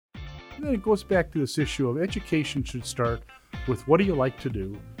And then it goes back to this issue of education should start with what do you like to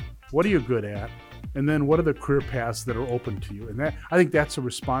do, what are you good at, and then what are the career paths that are open to you. And that, I think that's a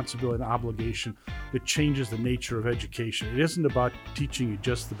responsibility and obligation that changes the nature of education. It isn't about teaching you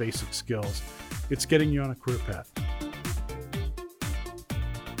just the basic skills. It's getting you on a career path.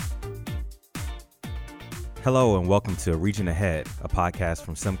 Hello and welcome to Region Ahead, a podcast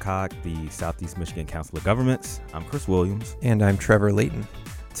from SEMCOG, the Southeast Michigan Council of Governments. I'm Chris Williams. And I'm Trevor Layton.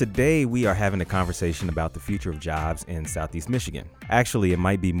 Today, we are having a conversation about the future of jobs in Southeast Michigan. Actually, it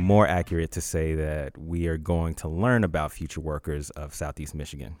might be more accurate to say that we are going to learn about future workers of Southeast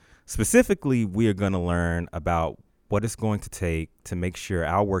Michigan. Specifically, we are going to learn about what it's going to take to make sure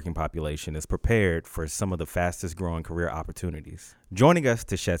our working population is prepared for some of the fastest growing career opportunities. Joining us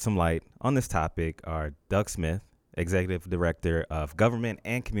to shed some light on this topic are Doug Smith, Executive Director of Government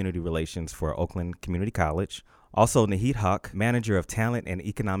and Community Relations for Oakland Community College. Also, Nahid Haq, Manager of Talent and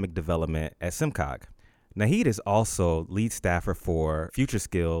Economic Development at SEMCOG. Nahid is also lead staffer for Future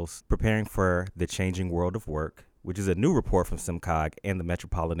Skills, Preparing for the Changing World of Work, which is a new report from SEMCOG and the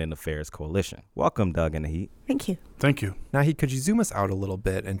Metropolitan Affairs Coalition. Welcome, Doug and Nahid. Thank you. Thank you. Nahid, could you zoom us out a little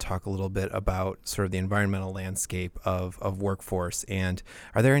bit and talk a little bit about sort of the environmental landscape of workforce? And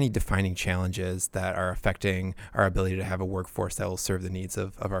are there any defining challenges that are affecting our ability to have a workforce that will serve the needs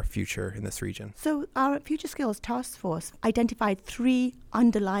of our future in this region? So our Future Skills Task Force identified three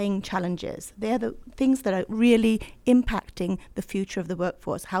underlying challenges. They're the things that are really impacting the future of the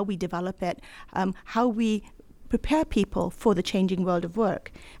workforce, how we develop it, how we prepare people for the changing world of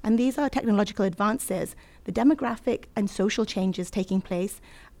work. And these are technological advances, the demographic and social changes taking place,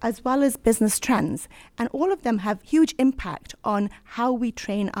 as well as business trends. And all of them have huge impact on how we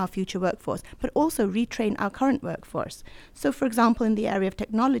train our future workforce, but also retrain our current workforce. So, for example, in the area of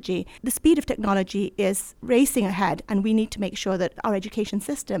technology, the speed of technology is racing ahead, and we need to make sure that our education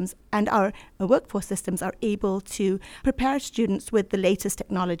systems and our workforce systems are able to prepare students with the latest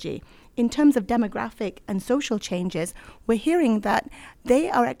technology. In terms of demographic and social changes, we're hearing that they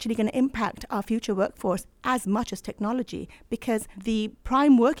are actually going to impact our future workforce as much as technology, because the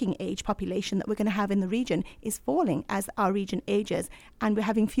prime working age population that we're going to have in the region is falling as our region ages, and we're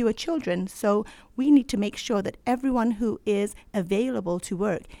having fewer children. So we need to make sure that everyone who is available to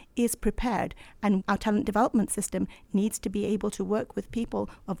work is prepared, and our talent development system needs to be able to work with people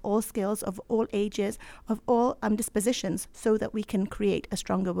of all skills, of all ages, of all dispositions, so that we can create a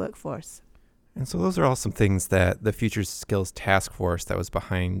stronger workforce. And so those are all some things that the Future Skills Task Force that was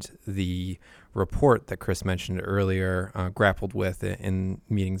behind the report that Chris mentioned earlier grappled with in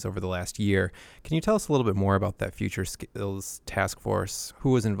meetings over the last year. Can you tell us a little bit more about that Future Skills Task Force, who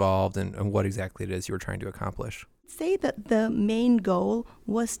was involved, and what exactly it is you were trying to accomplish? Say that the main goal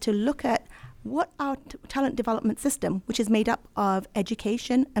was to look at what our talent development system, which is made up of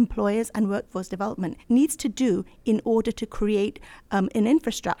education, employers, and workforce development, needs to do in order to create an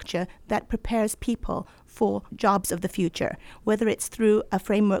infrastructure that prepares people for jobs of the future, whether it's through a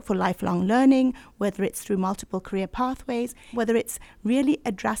framework for lifelong learning, whether it's through multiple career pathways, whether it's really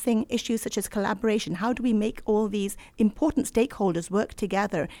addressing issues such as collaboration. How do we make all these important stakeholders work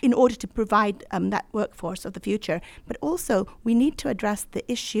together in order to provide that workforce of the future? But also, we need to address the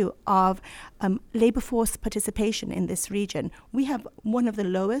issue of labor force participation in this region. We have one of the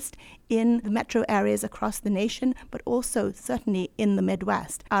lowest in the metro areas across the nation, but also certainly in the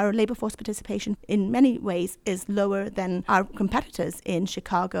Midwest. Our labor force participation in many ways is lower than our competitors in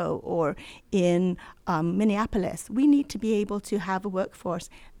Chicago or in Minneapolis. We need to be able to have a workforce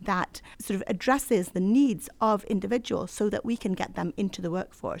that sort of addresses the needs of individuals so that we can get them into the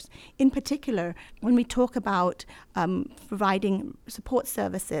workforce. In particular, when we talk about providing support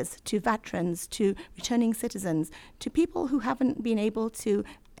services to veterans, to returning citizens, to people who haven't been able to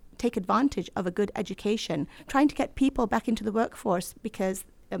take advantage of a good education, trying to get people back into the workforce because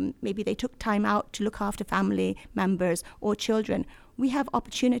maybe they took time out to look after family members or children. We have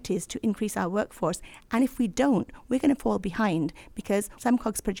opportunities to increase our workforce, and if we don't, we're going to fall behind, because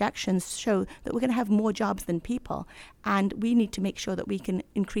SEMCOG's projections show that we're going to have more jobs than people, and we need to make sure that we can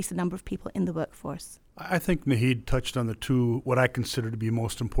increase the number of people in the workforce. I think Nahid touched on the two, what I consider to be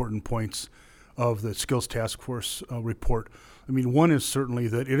most important points of the Skills Task Force report. I mean, one is certainly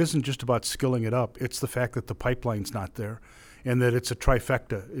that it isn't just about skilling it up. It's the fact that the pipeline's not there, and that it's a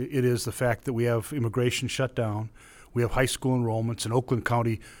trifecta. It is the fact that we have immigration shut down. We have high school enrollments. In Oakland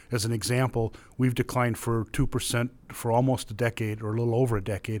County, as an example, we've declined for 2% for almost a decade, or a little over a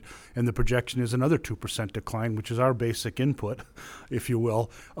decade, and the projection is another 2% decline, which is our basic input, if you will,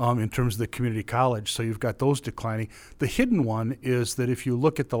 in terms of the community college. So you've got those declining. The hidden one is that if you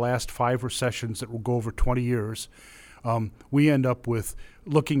look at the last 5 recessions that will go over 20 years, we end up with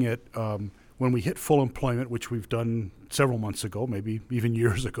looking at when we hit full employment, which we've done several months ago, maybe even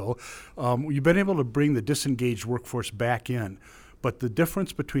years ago, you've been able to bring the disengaged workforce back in. But the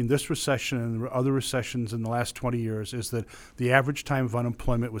difference between this recession and other recessions in the last 20 years is that the average time of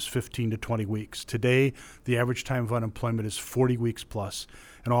unemployment was 15 to 20 weeks. Today, the average time of unemployment is 40 weeks plus.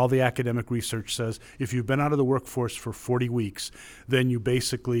 And all the academic research says if you've been out of the workforce for 40 weeks, then you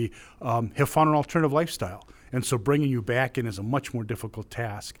basically have found an alternative lifestyle. And so bringing you back in is a much more difficult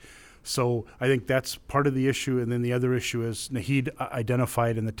task. So I think that's part of the issue. And then the other issue is Naheed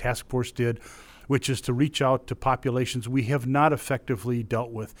identified and the task force did, which is to reach out to populations we have not effectively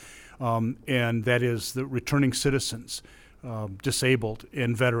dealt with, and that is the returning citizens, disabled,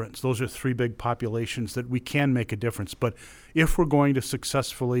 and veterans. Those are three big populations that we can make a difference. But if we're going to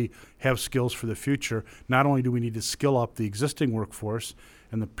successfully have skills for the future, not only do we need to skill up the existing workforce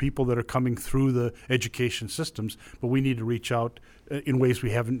and the people that are coming through the education systems, but we need to reach out in ways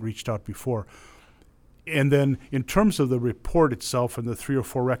we haven't reached out before. And then in terms of the report itself and the 3 or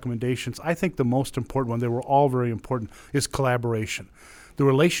 4 recommendations, I think the most important one, they were all very important, is collaboration. The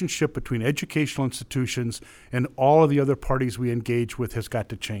relationship between educational institutions and all of the other parties we engage with has got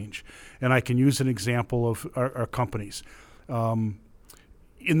to change. And I can use an example of our companies. In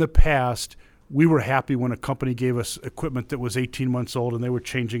the past, we were happy when a company gave us equipment that was 18 months old and they were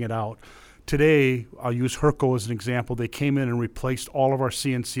changing it out. Today, I'll use Herco as an example. They came in and replaced all of our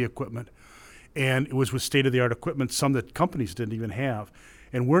CNC equipment. And it was with state-of-the-art equipment, some that companies didn't even have.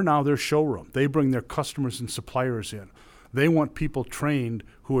 And we're now their showroom. They bring their customers and suppliers in. They want people trained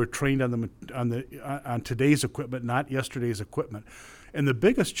who are trained on today's equipment, not yesterday's equipment. And the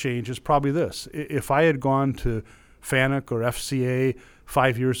biggest change is probably this. If I had gone to FANUC or FCA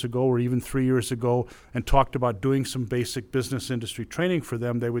 5 years ago or even 3 years ago and talked about doing some basic business industry training for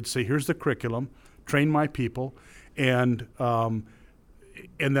them, they would say, here's the curriculum, train my people, and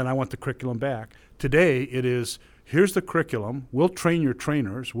then I want the curriculum back. Today, it is, here's the curriculum, we'll train your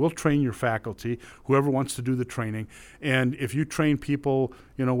trainers, we'll train your faculty, whoever wants to do the training, and if you train people,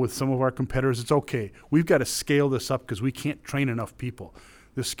 with some of our competitors, it's okay. We've got to scale this up because we can't train enough people.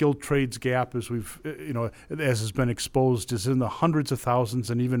 The skilled trades gap, as has been exposed, is in the hundreds of thousands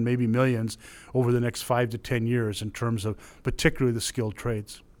and even maybe millions over the next 5 to 10 years in terms of particularly the skilled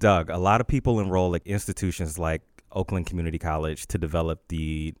trades. Doug, a lot of people enroll at institutions like Oakland Community College to develop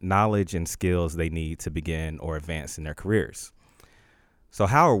the knowledge and skills they need to begin or advance in their careers. So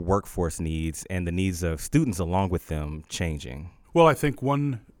how are workforce needs and the needs of students along with them changing? Well, I think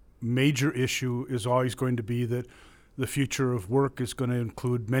one major issue is always going to be that the future of work is going to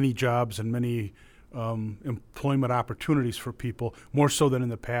include many jobs and many employment opportunities for people, more so than in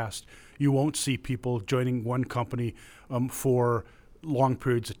the past. You won't see people joining one company for long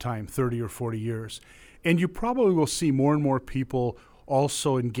periods of time, 30 or 40 years. And you probably will see more and more people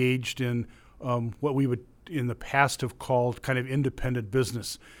also engaged in what we would in the past have called kind of independent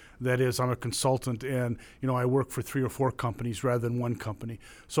business. That is, I'm a consultant and, I work for 3 or 4 companies rather than one company.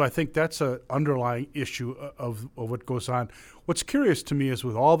 So I think that's an underlying issue of what goes on. What's curious to me is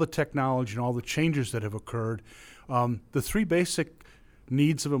with all the technology and all the changes that have occurred, the 3 basic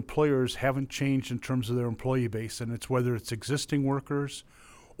needs of employers haven't changed in terms of their employee base, and it's whether it's existing workers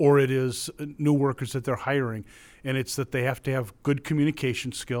or it is new workers that they're hiring. And it's that they have to have good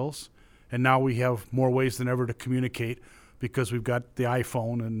communication skills. And now we have more ways than ever to communicate because we've got the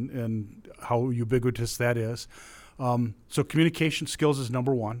iPhone and how ubiquitous that is. So communication skills is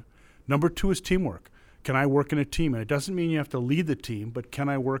number 1. Number 2 is teamwork. Can I work in a team? And it doesn't mean you have to lead the team, but can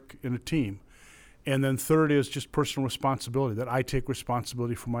I work in a team? And then third is just personal responsibility, that I take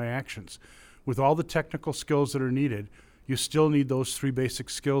responsibility for my actions. With all the technical skills that are needed, you still need those 3 basic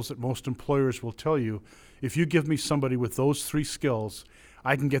skills that most employers will tell you. If you give me somebody with those 3 skills,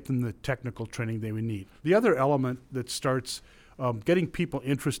 I can get them the technical training they would need. The other element that starts getting people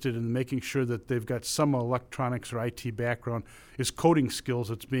interested in making sure that they've got some electronics or IT background is coding skills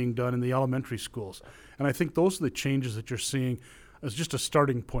that's being done in the elementary schools. And I think those are the changes that you're seeing as just a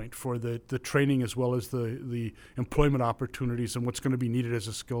starting point for the training as well as the employment opportunities and what's going to be needed as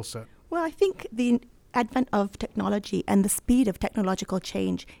a skill set. Well, I think the advent of technology and the speed of technological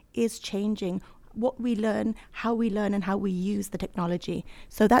change is changing what we learn, how we learn, and how we use the technology.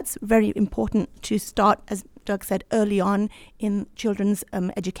 So that's very important to start, as Doug said, early on in children's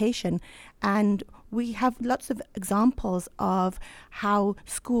education. And we have lots of examples of how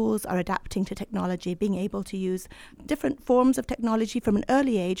schools are adapting to technology, being able to use different forms of technology from an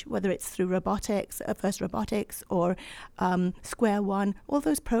early age, whether it's through robotics, FIRST Robotics, or Square One, all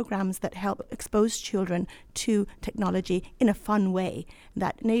those programs that help expose children to technology in a fun way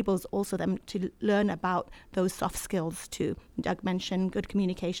that enables also them to learn about those soft skills too. Doug mentioned good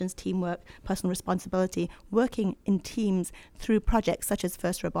communications, teamwork, personal responsibility. Working in teams through projects such as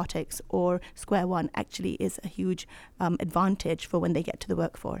FIRST Robotics or Square One actually is a huge advantage for when they get to the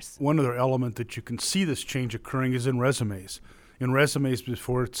workforce. One other element that you can see this change occurring is in resumes. In resumes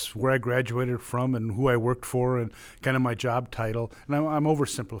before, it's where I graduated from and who I worked for and kind of my job title. And I'm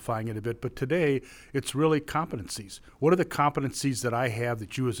oversimplifying it a bit, but today it's really competencies. What are the competencies that I have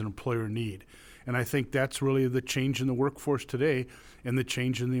that you as an employer need? And I think that's really the change in the workforce today and the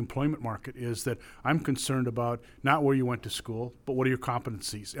change in the employment market is that I'm concerned about not where you went to school, but what are your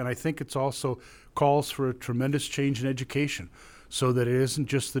competencies? And I think it's also calls for a tremendous change in education so that it isn't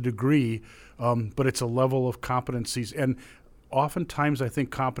just the degree, but it's a level of competencies. And oftentimes I think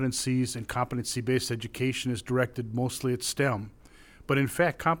competencies and competency-based education is directed mostly at STEM. But in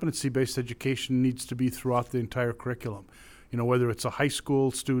fact, competency-based education needs to be throughout the entire curriculum. You know, whether it's a high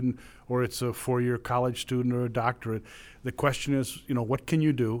school student or it's a 4-year college student or a doctorate, the question is, you know, what can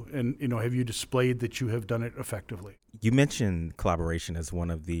you do? And, you know, have you displayed that you have done it effectively? You mentioned collaboration as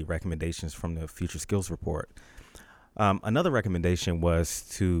one of the recommendations from the Future Skills Report. Another recommendation was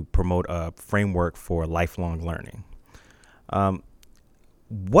to promote a framework for lifelong learning.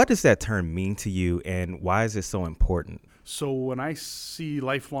 What does that term mean to you, and why is it so important? So when I see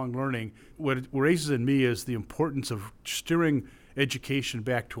lifelong learning, what it raises in me is the importance of steering education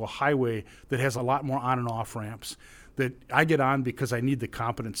back to a highway that has a lot more on and off ramps, that I get on because I need the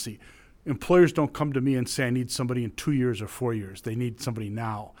competency. Employers don't come to me and say I need somebody in 2 years or 4 years. They need somebody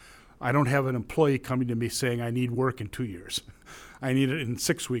now. I don't have an employee coming to me saying I need work in 2 years. I need it in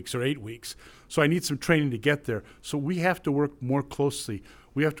 6 weeks or 8 weeks. So I need some training to get there. So we have to work more closely.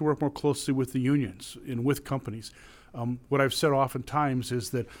 We have to work more closely with the unions and with companies. What I've said oftentimes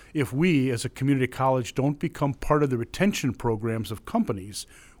is that if we as a community college don't become part of the retention programs of companies,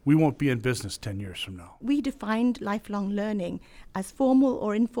 we won't be in business 10 years from now. We defined lifelong learning as formal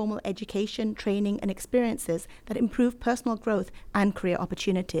or informal education, training, and experiences that improve personal growth and career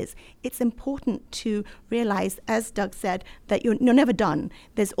opportunities. It's important to realize, as Doug said, that you're never done.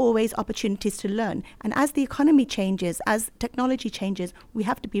 There's always opportunities to learn. And as the economy changes, as technology changes, we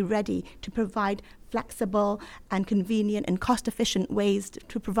have to be ready to provide flexible and convenient and cost-efficient ways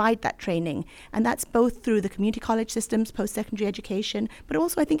to provide that training. And that's both through the community college systems, post-secondary education, but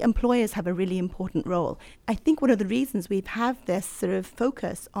also I think employers have a really important role. I think one of the reasons we have this sort of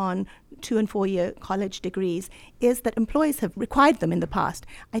focus on 2- and 4-year college degrees is that employers have required them in the past.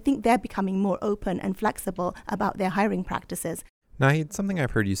 I think they're becoming more open and flexible about their hiring practices. Nahid, something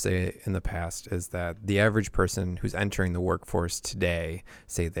I've heard you say in the past is that the average person who's entering the workforce today,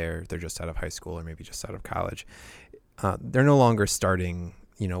 say they're just out of high school or maybe just out of college, they're no longer starting,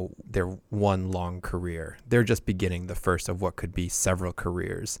 their one long career. They're just beginning the first of what could be several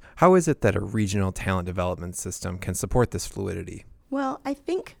careers. How is it that a regional talent development system can support this fluidity? Well, I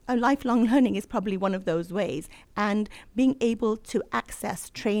think a lifelong learning is probably one of those ways, and being able to access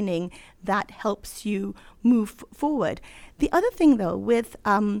training that helps you move forward. The other thing, though, with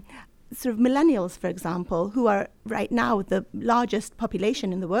sort of millennials, for example, who are right now the largest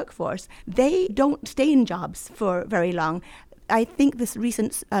population in the workforce, they don't stay in jobs for very long. I think this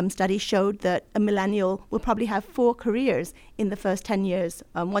recent study showed that a millennial will probably have 4 careers in the first 10 years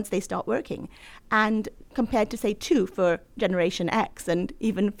once they start working, and compared to, say, 2 for Generation X and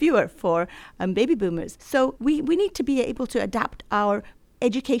even fewer for baby boomers. So we need to be able to adapt our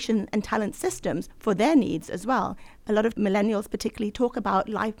education and talent systems for their needs as well. A lot of millennials particularly talk about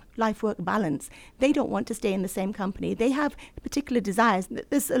life-work balance. They don't want to stay in the same company. They have particular desires.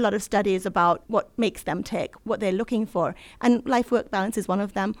 There's a lot of studies about what makes them tick, what they're looking for. And life-work balance is one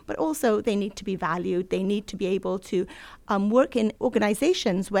of them. But also they need to be valued. They need to be able to work in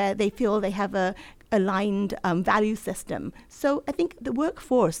organizations where they feel they have a aligned value system. So I think the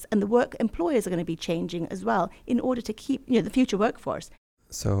workforce and the work employers are going to be changing as well in order to keep the future workforce.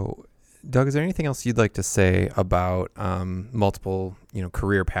 So, Doug, is there anything else you'd like to say about multiple,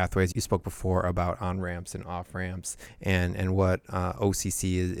 career pathways? You spoke before about on-ramps and off-ramps and what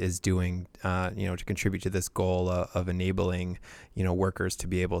OCC is doing, to contribute to this goal of enabling, workers to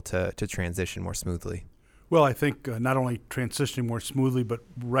be able to transition more smoothly. Well, I think not only transitioning more smoothly, but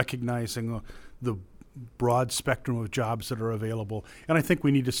recognizing the broad spectrum of jobs that are available. And I think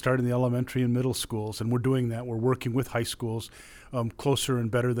we need to start in the elementary and middle schools, and we're doing that. We're working with high schools closer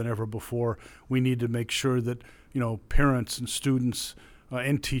and better than ever before. We need to make sure that parents and students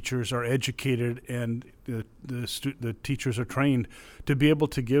and teachers are educated, and the teachers are trained to be able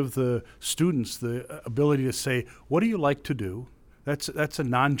to give the students the ability to say, what do you like to do? That's a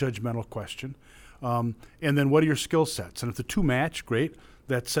non-judgmental question. And then what are your skill sets? And if the two match, great.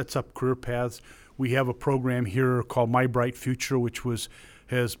 That sets up career paths. We have a program here called My Bright Future, which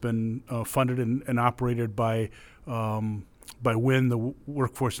has been funded and operated by WIN, the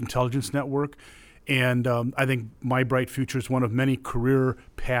Workforce Intelligence Network. And I think My Bright Future is one of many career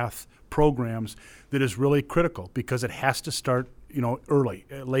path programs that is really critical, because it has to start early,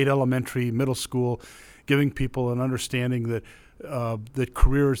 late elementary, middle school, giving people an understanding that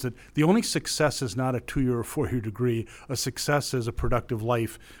careers, that the only success is not a 2-year or 4-year degree. A success is a productive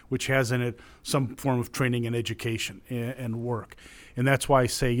life, which has in it some form of training and education and work. And that's why I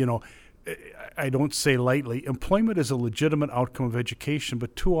say, I don't say lightly, employment is a legitimate outcome of education,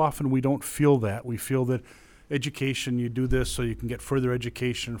 but too often we don't feel that. We feel that education, you do this so you can get further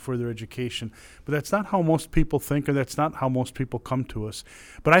education. But that's not how most people think, or that's not how most people come to us.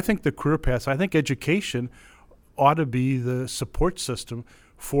 But I think the career paths, I think education ought to be the support system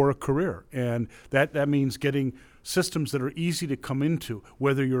for a career. And that means getting systems that are easy to come into,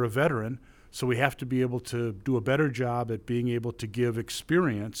 whether you're a veteran. So we have to be able to do a better job at being able to give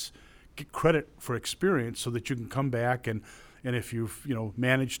experience, get credit for experience, so that you can come back and if you've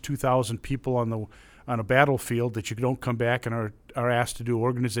managed 2,000 people on a battlefield, that you don't come back and are asked to do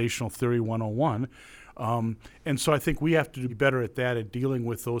organizational theory 101. And so I think we have to do better at that, at dealing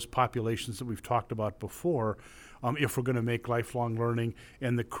with those populations that we've talked about before, if we're going to make lifelong learning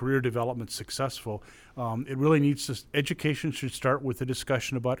and the career development successful. It really needs to, education should start with a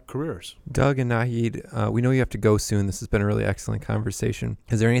discussion about careers. Doug and Nahid, we know you have to go soon. This has been a really excellent conversation.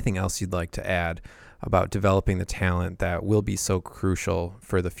 Is there anything else you'd like to add about developing the talent that will be so crucial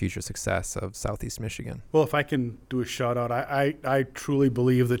for the future success of Southeast Michigan? Well, if I can do a shout out, I truly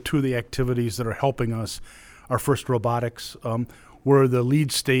believe that two of the activities that are helping us are FIRST Robotics. We're the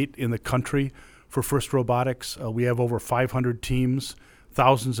lead state in the country for FIRST Robotics. We have over 500 teams.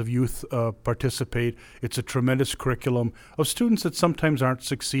 Thousands of youth participate. It's a tremendous curriculum of students that sometimes aren't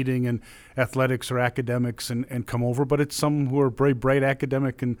succeeding in athletics or academics and come over, but it's some who are very bright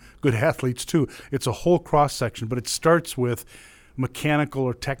academic and good athletes too. It's a whole cross-section, but it starts with mechanical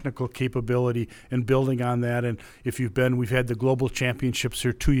or technical capability and building on that. And if we've had the global championships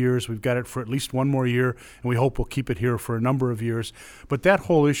here 2 years. We've got it for at least one more year, and we hope we'll keep it here for a number of years. But that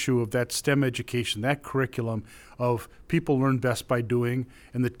whole issue of that STEM education, that curriculum of people learn best by doing,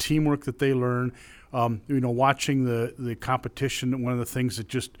 and the teamwork that they learn, watching the competition, one of the things that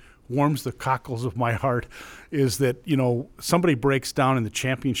just warms the cockles of my heart is that, somebody breaks down in the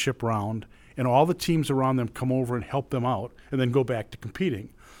championship round, and all the teams around them come over and help them out and then go back to competing.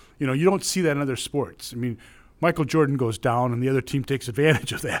 You don't see that in other sports. I mean, Michael Jordan goes down and the other team takes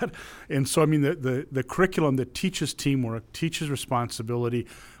advantage of that. And so, the curriculum that teaches teamwork, teaches responsibility,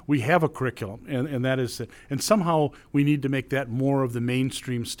 we have a curriculum, and that is it. And somehow we need to make that more of the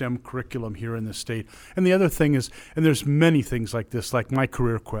mainstream STEM curriculum here in the state. And the other thing is, and there's many things like this, like My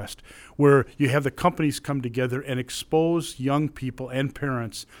Career Quest, where you have the companies come together and expose young people and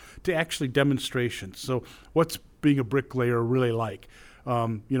parents to actually demonstrations. So what's being a bricklayer really like?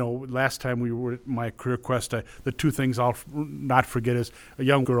 Last time we were at My Career Quest, the two things I'll not forget is a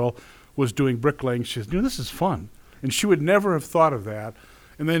young girl was doing bricklaying. She says, this is fun. And she would never have thought of that.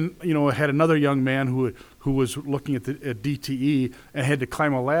 And then, I had another young man who was looking at DTE and had to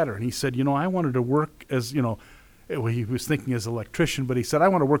climb a ladder. And he said, I wanted to work as, he was thinking as an electrician, but he said, I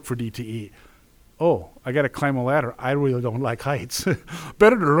want to work for DTE. Oh, I got to climb a ladder. I really don't like heights.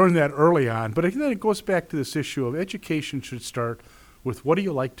 Better to learn that early on. But then it goes back to this issue of education should start with what do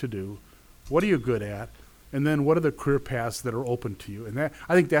you like to do, what are you good at, and then what are the career paths that are open to you. And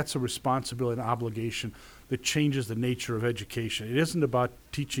I think that's a responsibility and obligation that changes the nature of education. It isn't about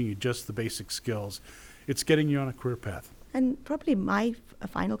teaching you just the basic skills. It's getting you on a career path. And probably my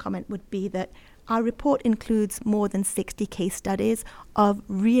final comment would be that our report includes more than 60 case studies of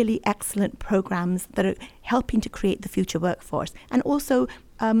really excellent programs that are helping to create the future workforce, and also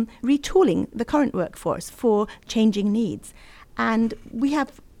retooling the current workforce for changing needs. And we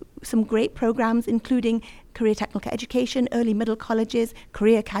have some great programs, including career technical education, early middle colleges,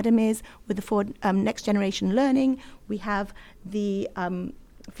 career academies with the Ford Next Generation Learning. We have the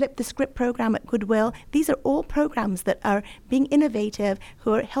Flip the Script program at Goodwill. These are all programs that are being innovative,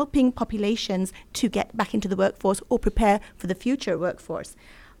 who are helping populations to get back into the workforce or prepare for the future workforce.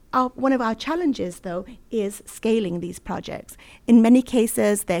 One of our challenges, though, is scaling these projects. In many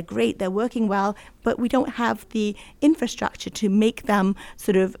cases, they're great, they're working well, but we don't have the infrastructure to make them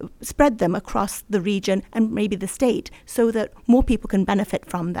sort of spread them across the region and maybe the state so that more people can benefit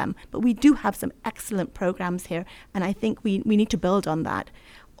from them. But we do have some excellent programs here, and I think we need to build on that.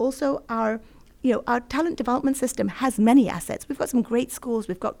 Also, our talent development system has many assets. We've got some great schools,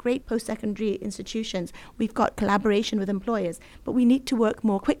 we've got great post-secondary institutions, we've got collaboration with employers, but we need to work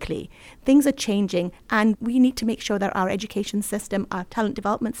more quickly. Things are changing, and we need to make sure that our education system, our talent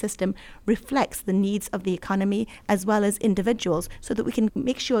development system, reflects the needs of the economy as well as individuals, so that we can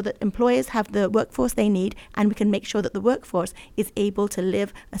make sure that employers have the workforce they need, and we can make sure that the workforce is able to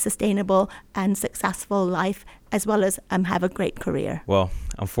live a sustainable and successful life as well as have a great career. Well,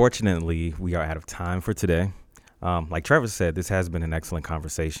 unfortunately, we are out of time for today. Like Trevor said, this has been an excellent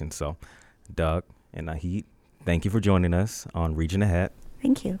conversation. So, Doug and Nahid, thank you for joining us on Region Ahead.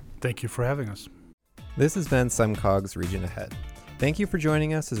 Thank you. Thank you for having us. This has been SEMCOG's Region Ahead. Thank you for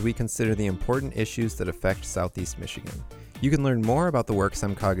joining us as we consider the important issues that affect Southeast Michigan. You can learn more about the work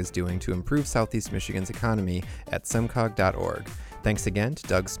SEMCOG is doing to improve Southeast Michigan's economy at semcog.org. Thanks again to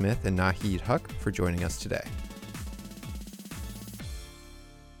Doug Smith and Nahid Huq for joining us today.